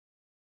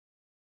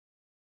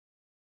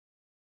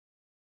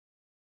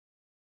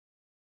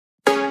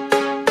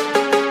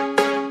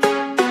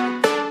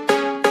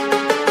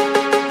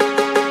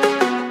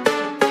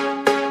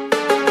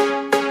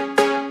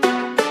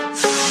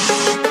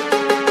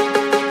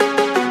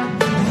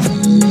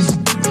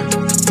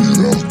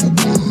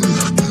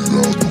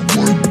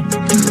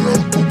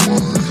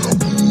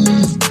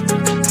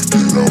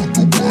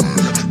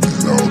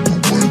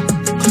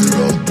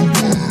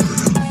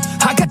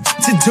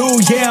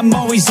yeah, I'm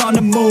always on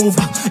the move.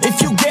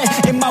 If you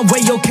get in my way,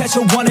 you'll catch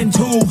a 1 and 2.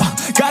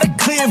 Got a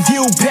clear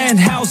view,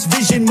 penthouse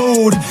vision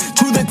mood.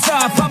 To the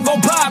top, I'm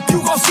gon' pop, you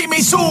gon' see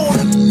me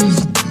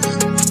soon.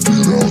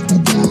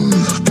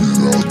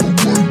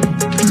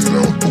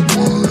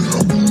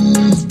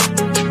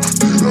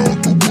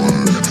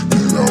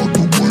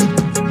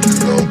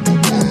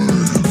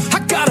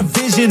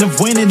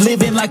 Of winning,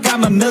 living like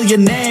I'm a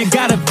millionaire.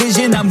 Got a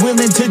vision, I'm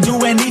willing to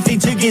do anything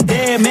to get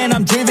there. Man,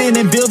 I'm driven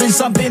and building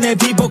something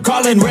that people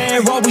calling rare.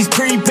 Always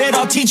prepared,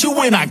 I'll teach you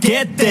when I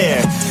get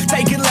there.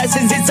 Taking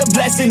lessons, it's a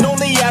blessing.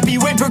 Only happy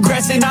with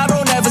progressing. I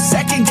don't ever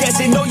second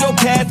guessing. Know your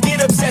path,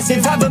 get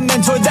obsessive. Have a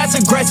mentor that's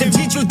aggressive.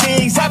 Teach you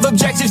things, have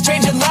objectives.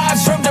 Changing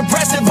lives from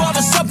depressive on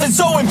to something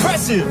so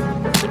impressive.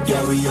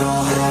 Yeah, we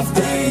all have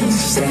things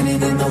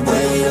standing in the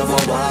way of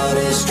our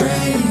wildest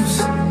dreams.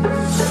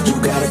 You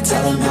gotta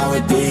tell them how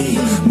it be.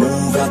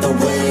 Move out the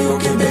way or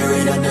get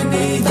buried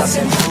underneath. I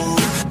said move,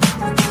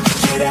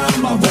 get out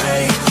of my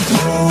way.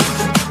 Move,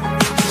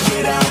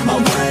 get out of my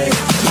way.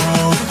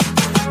 Move,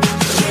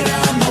 get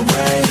out of my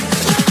way.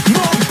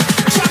 Move,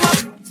 get my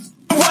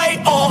way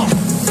on.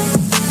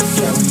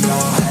 Yeah, we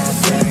all have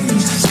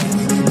things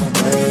standing in the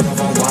way of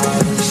our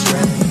wildest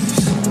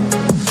dreams.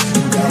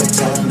 You gotta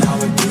tell them how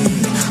it be.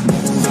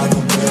 Move out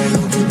the way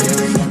or get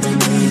buried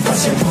underneath. I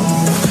said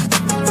move,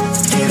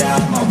 get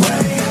out of my way.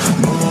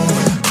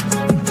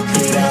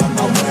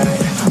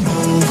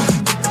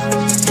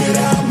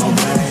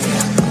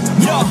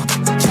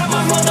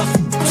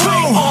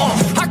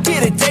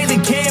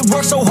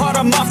 Work so hard,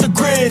 I'm off the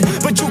grid,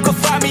 but you can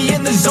find me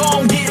in the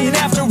zone, getting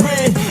after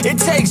it. It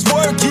takes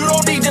work, you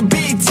don't need to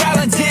be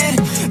talented.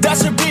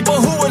 That's for people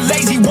who are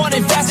lazy, want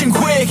it fast and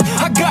quick.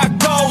 I got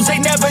goals, they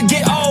never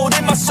get old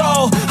in my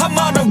soul. I'm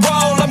on a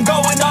roll, I'm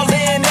going all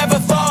in, never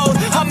fold.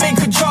 I'm in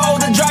control,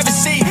 the driver's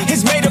seat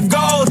is made of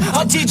gold.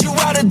 I'll teach you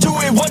how to do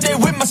it one day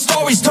when my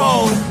story's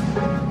told.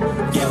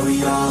 Yeah,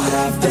 we all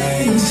have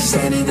things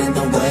standing in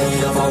the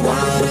way of our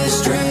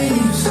wildest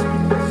dreams.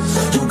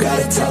 You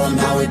gotta tell them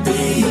how it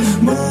be.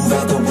 Move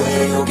out the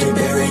way or get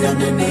buried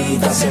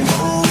underneath. I said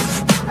move,